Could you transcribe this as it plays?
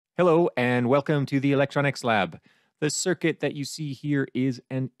Hello and welcome to the Electronics Lab. The circuit that you see here is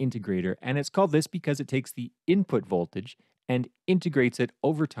an integrator, and it's called this because it takes the input voltage and integrates it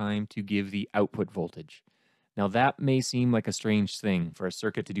over time to give the output voltage. Now that may seem like a strange thing for a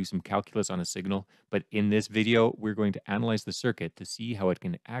circuit to do some calculus on a signal, but in this video we're going to analyze the circuit to see how it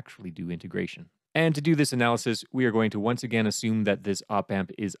can actually do integration. And to do this analysis, we are going to once again assume that this op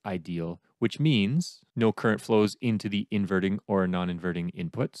amp is ideal, which means no current flows into the inverting or non-inverting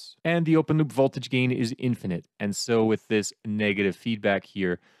inputs. And the open loop voltage gain is infinite. And so with this negative feedback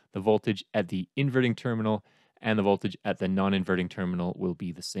here, the voltage at the inverting terminal and the voltage at the non-inverting terminal will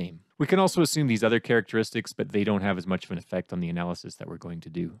be the same. We can also assume these other characteristics, but they don't have as much of an effect on the analysis that we're going to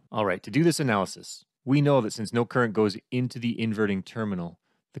do. All right, to do this analysis, we know that since no current goes into the inverting terminal,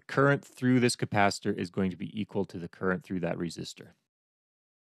 the current through this capacitor is going to be equal to the current through that resistor.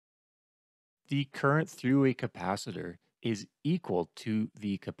 The current through a capacitor is equal to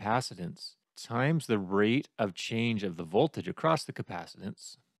the capacitance times the rate of change of the voltage across the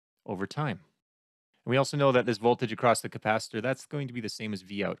capacitance over time. And we also know that this voltage across the capacitor, that's going to be the same as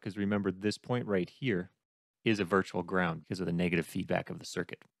V out, because remember this point right here is a virtual ground because of the negative feedback of the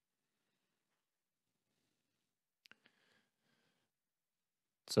circuit.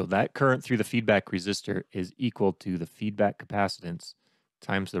 So that current through the feedback resistor is equal to the feedback capacitance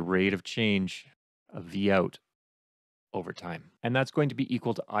times the rate of change of V out over time. And that's going to be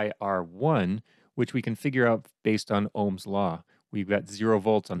equal to IR1, which we can figure out based on Ohm's law. We've got 0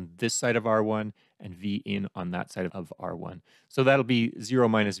 volts on this side of R1 and V in on that side of R1. So that'll be 0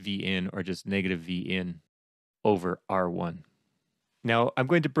 minus V in, or just negative V in over R1. Now I'm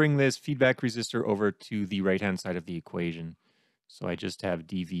going to bring this feedback resistor over to the right-hand side of the equation. So I just have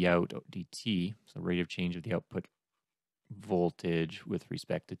dV out dt, so rate of change of the output voltage with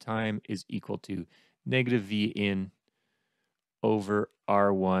respect to time is equal to negative V in over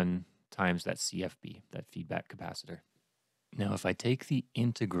R1 times that CFB, that feedback capacitor. Now if I take the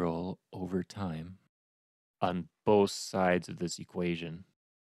integral over time on both sides of this equation,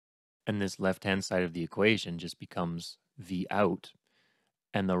 and this left-hand side of the equation just becomes V out,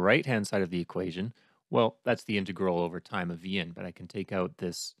 and the right-hand side of the equation, well, that's the integral over time of V in, but I can take out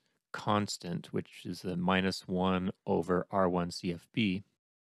this constant, which is the minus 1 over R1 CFB,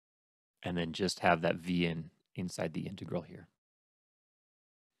 and then just have that V in inside the integral here.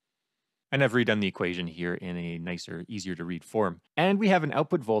 And I've redone the equation here in a nicer, easier to read form. And we have an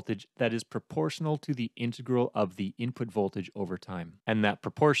output voltage that is proportional to the integral of the input voltage over time. And that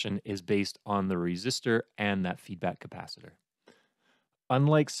proportion is based on the resistor and that feedback capacitor.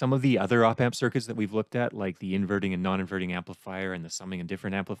 Unlike some of the other op amp circuits that we've looked at, like the inverting and non-inverting amplifier and the summing and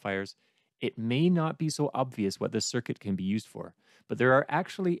different amplifiers, it may not be so obvious what this circuit can be used for, but there are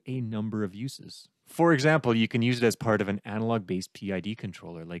actually a number of uses. For example, you can use it as part of an analog-based PID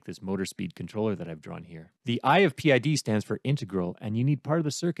controller, like this motor speed controller that I've drawn here. The I of PID stands for integral, and you need part of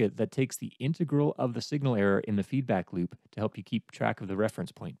the circuit that takes the integral of the signal error in the feedback loop to help you keep track of the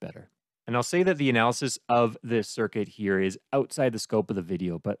reference point better. And I'll say that the analysis of this circuit here is outside the scope of the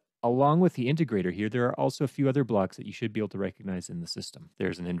video, but along with the integrator here, there are also a few other blocks that you should be able to recognize in the system.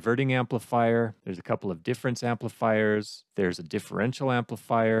 There's an inverting amplifier, there's a couple of difference amplifiers, there's a differential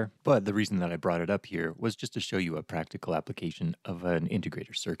amplifier, but the reason that I brought it up here was just to show you a practical application of an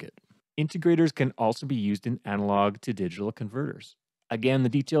integrator circuit. Integrators can also be used in analog to digital converters. Again, the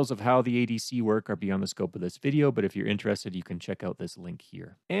details of how the ADC work are beyond the scope of this video, but if you're interested, you can check out this link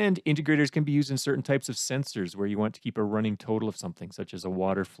here. And integrators can be used in certain types of sensors where you want to keep a running total of something, such as a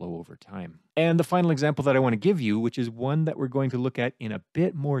water flow over time. And the final example that I want to give you, which is one that we're going to look at in a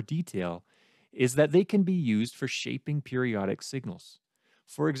bit more detail, is that they can be used for shaping periodic signals.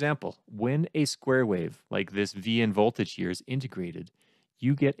 For example, when a square wave, like this V in voltage here, is integrated,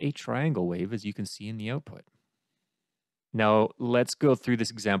 you get a triangle wave, as you can see in the output. Now, let's go through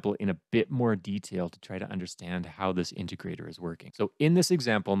this example in a bit more detail to try to understand how this integrator is working. So in this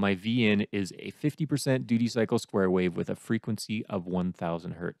example, my V in is a 50% duty cycle square wave with a frequency of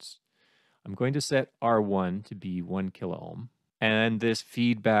 1000 hertz. I'm going to set R1 to be 1 kilo ohm, and this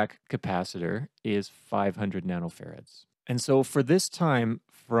feedback capacitor is 500 nanofarads. And so for this time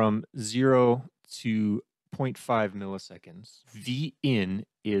from 0 to 0.5 milliseconds, V in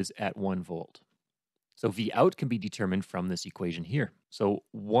is at 1 volt. So V out can be determined from this equation here. So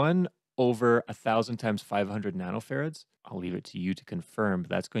 1 over 1000 times 500 nanofarads, I'll leave it to you to confirm,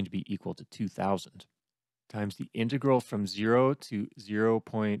 but that's going to be equal to 2000 times the integral from 0 to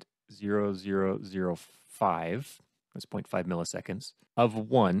 0.0005, that's 0.5 milliseconds, of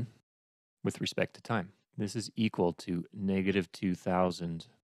 1 with respect to time. This is equal to negative 2000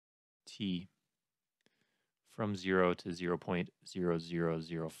 t from 0 to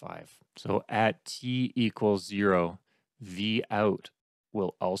 0.0005. So at t equals 0, V out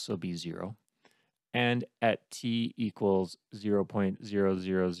will also be 0. And at t equals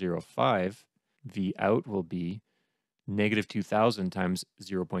 0.0005, V out will be negative 2000 times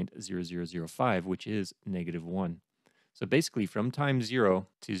 0.0005, which is negative 1. So basically, from time 0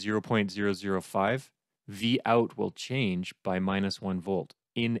 to 0.005, V out will change by minus 1 volt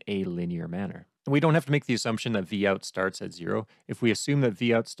in a linear manner. We don't have to make the assumption that V out starts at 0. If we assume that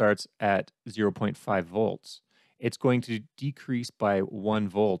V out starts at 0.5 volts, it's going to decrease by 1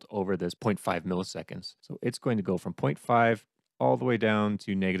 volt over this 0.5 milliseconds. So it's going to go from 0.5 all the way down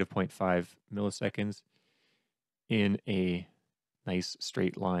to negative 0.5 milliseconds in a nice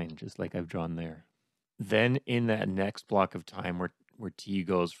straight line, just like I've drawn there. Then in that next block of time where t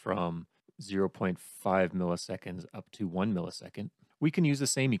goes from 0.5 milliseconds up to 1 millisecond, we can use the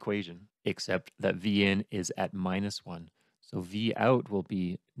same equation, except that V in is at minus 1. So V out will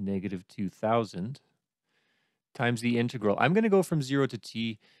be negative 2000 times the integral. I'm going to go from 0 to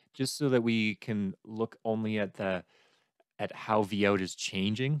t just so that we can look only at how V out is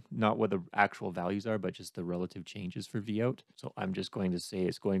changing, not what the actual values are, but just the relative changes for V out. So I'm just going to say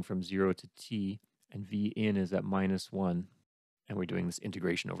it's going from 0 to t, and V in is at minus 1, and we're doing this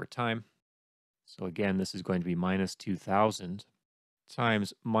integration over time. So again, this is going to be minus 2000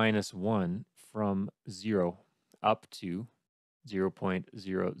 times minus 1 from 0 up to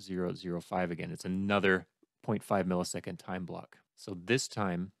 0.0005 again. It's another 0.5 millisecond time block. So this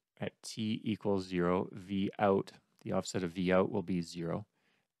time at t equals 0, V out, the offset of V out will be 0.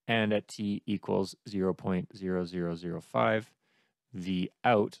 And at t equals 0.0005, V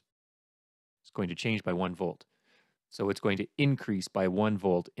out is going to change by 1 volt. So it's going to increase by 1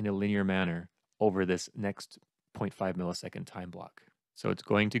 volt in a linear manner over this next 0.5 millisecond time block. So it's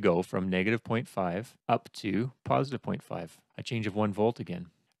going to go from negative 0.5 up to positive 0.5, a change of 1 volt again.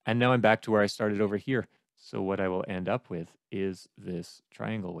 And now I'm back to where I started over here. So what I will end up with is this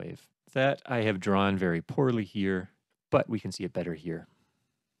triangle wave that I have drawn very poorly here, but we can see it better here.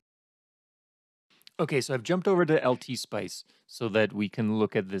 Okay, so I've jumped over to LT Spice so that we can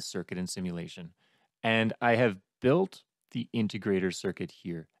look at this circuit in simulation. And I have built the integrator circuit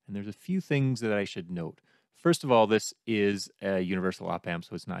here. And there's a few things that I should note. First of all, this is a universal op amp,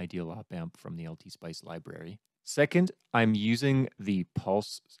 so it's an ideal op amp from the LT Spice library. Second, I'm using the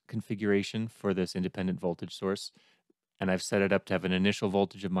pulse configuration for this independent voltage source, and I've set it up to have an initial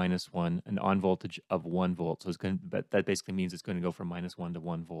voltage of minus 1, an on voltage of 1 volt. So it's going to, but that basically means it's going to go from minus 1 to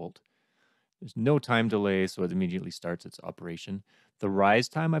 1 volt. There's no time delay, so it immediately starts its operation. The rise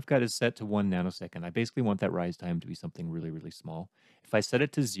time I've got is set to 1 nanosecond. I basically want that rise time to be something really, really small. If I set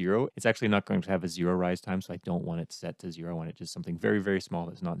it to 0, it's actually not going to have a 0 rise time, so I don't want it set to 0. I want it just something very, very small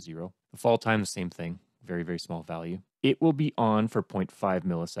that's not 0. The fall time, the same thing, very, very small value. It will be on for 0.5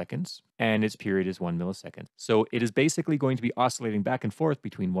 milliseconds, and its period is 1 millisecond. So it is basically going to be oscillating back and forth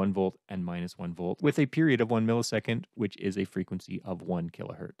between 1 volt and minus 1 volt with a period of 1 millisecond, which is a frequency of 1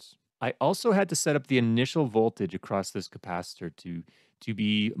 kilohertz. I also had to set up the initial voltage across this capacitor to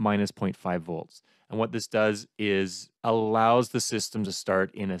be minus 0.5 volts. And what this does is allows the system to start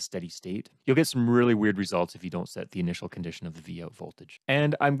in a steady state. You'll get some really weird results if you don't set the initial condition of the V out voltage.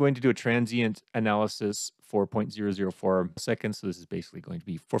 And I'm going to do a transient analysis for 0.004 seconds. So this is basically going to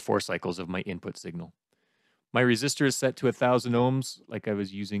be for 4 cycles of my input signal. My resistor is set to 1000 ohms, like I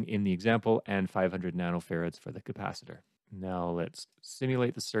was using in the example, and 500 nanofarads for the capacitor. Now let's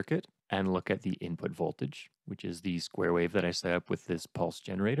simulate the circuit and look at the input voltage, which is the square wave that I set up with this pulse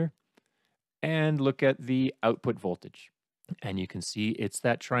generator, and look at the output voltage. And you can see it's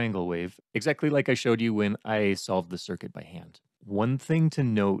that triangle wave, exactly like I showed you when I solved the circuit by hand. One thing to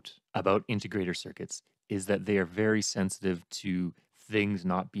note about integrator circuits is that they are very sensitive to things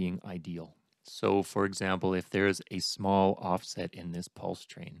not being ideal. So for example, if there's a small offset in this pulse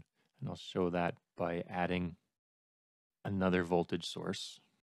train, and I'll show that by adding another voltage source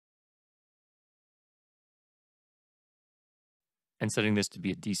and setting this to be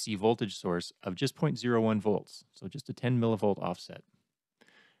a DC voltage source of just 0.01 volts, so just a 10 millivolt offset.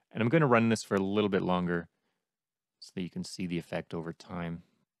 And I'm going to run this for a little bit longer so that you can see the effect over time.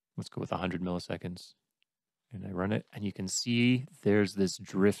 Let's go with 100 milliseconds. And I run it, and you can see there's this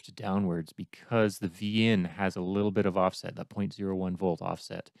drift downwards because the V in has a little bit of offset, that 0.01 volt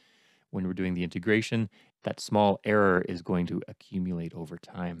offset. When we're doing the integration, that small error is going to accumulate over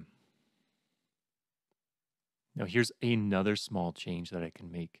time. Now here's another small change that I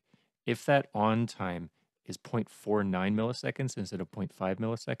can make. If that on time is 0.49 milliseconds instead of 0.5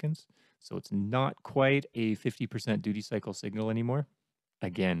 milliseconds, so it's not quite a 50% duty cycle signal anymore,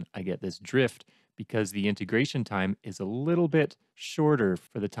 again, I get this drift because the integration time is a little bit shorter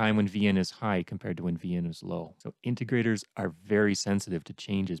for the time when Vn is high compared to when Vn is low. So integrators are very sensitive to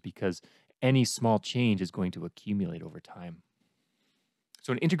changes because any small change is going to accumulate over time.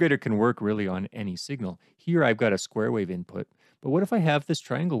 So an integrator can work really on any signal. Here I've got a square wave input, but what if I have this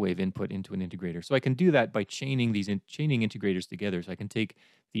triangle wave input into an integrator? So I can do that by chaining chaining integrators together. So I can take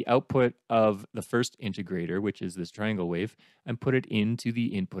the output of the first integrator, which is this triangle wave, and put it into the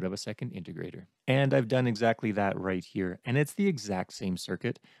input of a second integrator. And I've done exactly that right here. And it's the exact same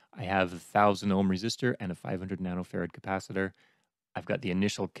circuit. I have a 1000 ohm resistor and a 500 nanofarad capacitor. I've got the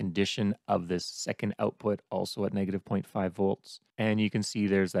initial condition of this second output also at negative 0.5 volts. And you can see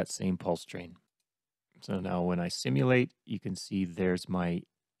there's that same pulse train. So now when I simulate, you can see there's my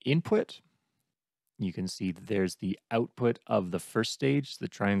input. You can see there's the output of the first stage, the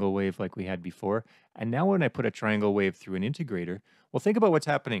triangle wave like we had before. And now when I put a triangle wave through an integrator, well, think about what's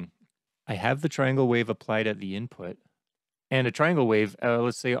happening. I have the triangle wave applied at the input. And a triangle wave,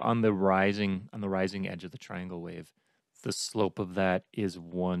 let's say on the rising edge of the triangle wave, the slope of that is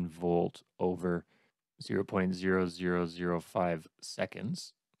 1 volt over 0.0005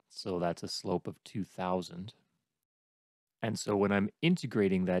 seconds. So that's a slope of 2000. And so when I'm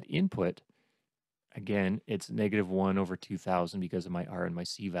integrating that input, again, it's negative 1 over 2000 because of my R and my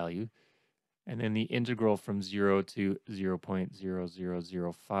C value. And then the integral from 0 to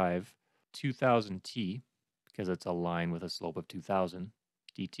 0.0005, 2000t, because it's a line with a slope of 2000,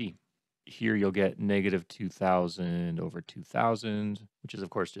 dt. Here you'll get negative 2000 over 2000, which is of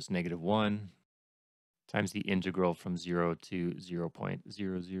course just negative 1, times the integral from 0 to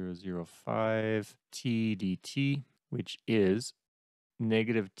 0.0005 t dt, which is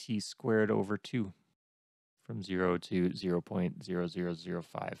negative t squared over 2 from 0 to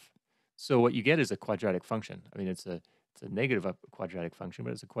 0.0005. So what you get is a quadratic function. I mean, it's a negative quadratic function,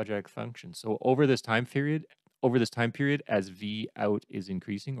 but it's a quadratic function. So over this time period, as V out is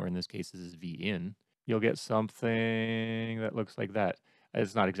increasing, or in this case, this is V in, you'll get something that looks like that.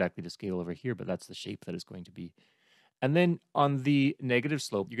 It's not exactly to scale over here, but that's the shape that it's going to be. And then on the negative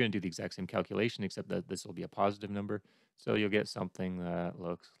slope, you're going to do the exact same calculation, except that this will be a positive number. So you'll get something that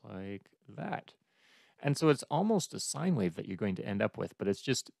looks like that. And so it's almost a sine wave that you're going to end up with, but it's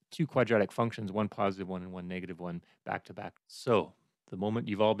just two quadratic functions, one positive one and one negative one, back to back. So the moment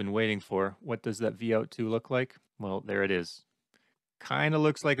you've all been waiting for, what does that V out 2 look like? Well, there it is. Kind of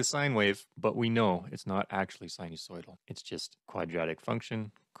looks like a sine wave, but we know it's not actually sinusoidal. It's just quadratic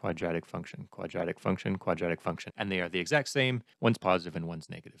function, quadratic function, quadratic function, quadratic function. And they are the exact same. One's positive and one's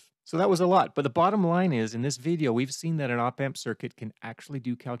negative. So that was a lot. But the bottom line is, in this video, we've seen that an op amp circuit can actually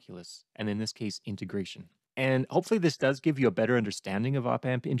do calculus, and in this case, integration. And hopefully this does give you a better understanding of op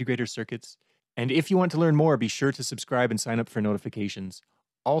amp integrator circuits. And if you want to learn more, be sure to subscribe and sign up for notifications.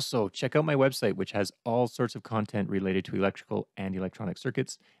 Also, check out my website, which has all sorts of content related to electrical and electronic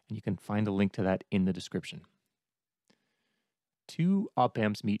circuits, and you can find a link to that in the description. Two op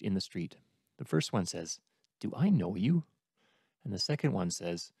amps meet in the street. The first one says, "Do I know you?" And the second one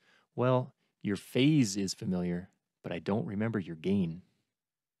says, "Well, your phase is familiar, but I don't remember your gain."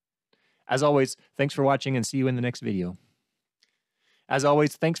 As always, thanks for watching and see you in the next video. As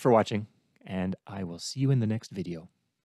always, thanks for watching, and I will see you in the next video.